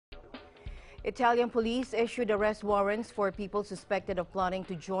Italian police issued arrest warrants for people suspected of plotting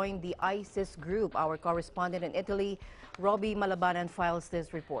to join the ISIS group. Our correspondent in Italy, Robby Malabanan, files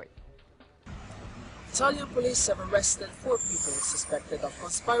this report. Italian police have arrested 4 people suspected of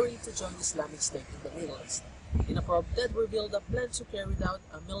conspiring to join Islamic State in the Middle East in a probe that revealed a plan to carry out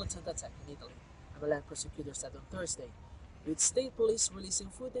a militant attack in Italy, a Milan prosecutor said on Thursday, with state police releasing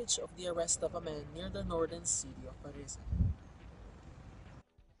footage of the arrest of a man near the northern city of Paris.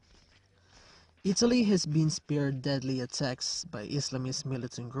 Italy has been spared deadly attacks by Islamist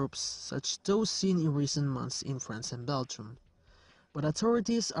militant groups, such those seen in recent months in France and Belgium. But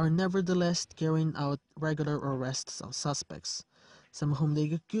authorities are nevertheless carrying out regular arrests of suspects, some whom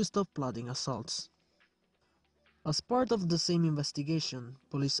they accused of plotting assaults. As part of the same investigation,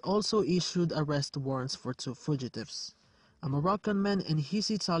 police also issued arrest warrants for 2 fugitives, a Moroccan man and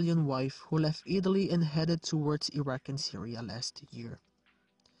his Italian wife who left Italy and headed towards Iraq and Syria last year.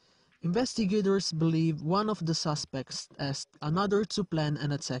 Investigators believe one of the suspects asked another to plan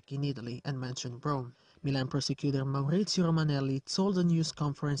an attack in Italy and mentioned Rome, Milan prosecutor Maurizio Romanelli told a news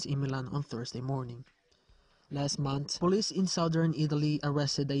conference in Milan on Thursday morning. Last month, police in southern Italy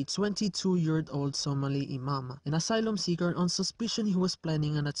arrested a 22-year-old Somali imam, an asylum seeker, on suspicion he was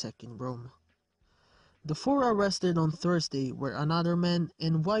planning an attack in Rome. The 4 arrested on Thursday were another man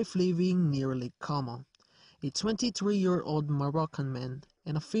and wife living near Lake Como, a 23-year-old Moroccan man,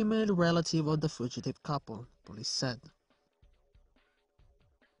 and a female relative of the fugitive couple, police said.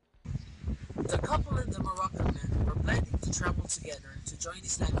 The couple and the Moroccan man were planning to travel together to join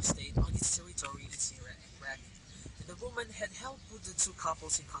Islamic State on its territory in Syria and Iraq, and the woman had helped put the 2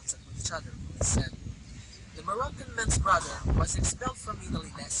 couples in contact with each other, police said. The Moroccan man's brother was expelled from Italy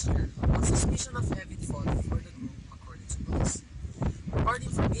last year on suspicion of having fought for the group, according to police. Reporting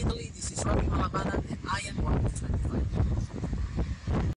from Italy, this is Robby Malabanan, and I am 125.